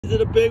Is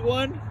it a big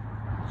one?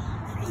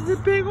 Is it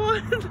a big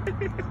one?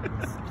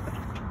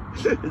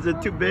 Is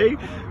it too big?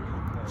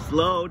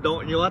 Slow, you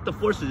don't have to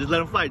force it, just let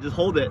him fight, just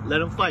hold it,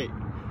 let him fight.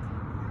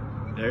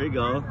 There you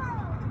go.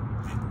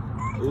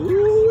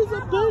 Ooh, it's a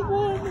big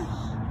one.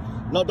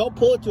 No, don't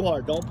pull it too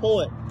hard, don't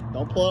pull it.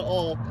 Don't pull it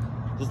all,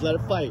 just let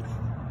it fight.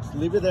 Just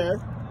leave it there.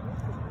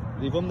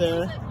 Leave him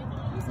there.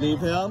 Leave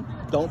him.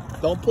 Don't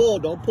pull,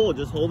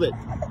 just hold it.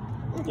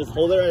 Just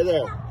hold it right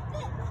there.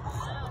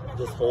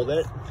 Just hold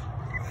it.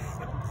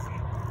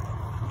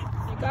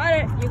 You got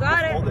it. You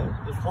got it. Hold it.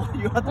 Just hold it.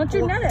 You have to Don't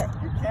you net it?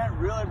 You can't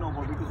reel it no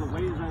more because the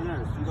weight is right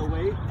there. See the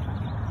weight?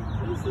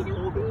 Just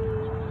hold it.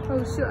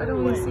 Oh shoot, I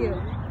don't even see it.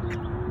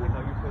 Like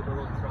how you put the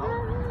little trout?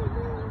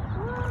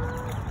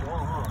 He's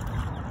strong, huh?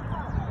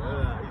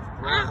 Yeah, he's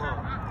strong,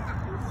 huh?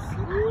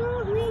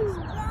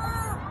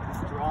 He's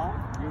strong?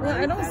 Well,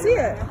 I don't see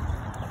it.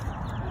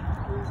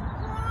 He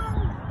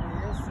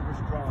is super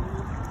strong.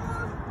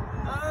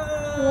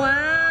 Wow.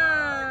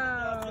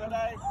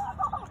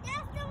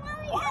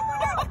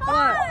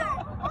 What?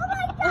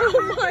 Oh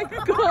my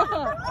god!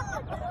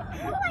 Oh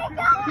my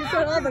god! You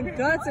got all the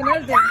guts and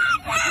everything.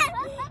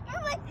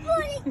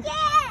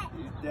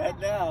 He's dead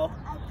now.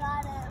 I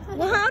got it.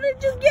 Well, how did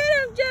you get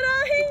him,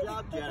 Jedi? Good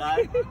job, Jedi.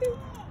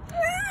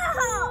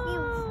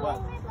 What?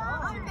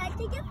 Can I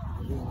take it?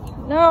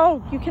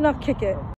 No, you cannot kick it.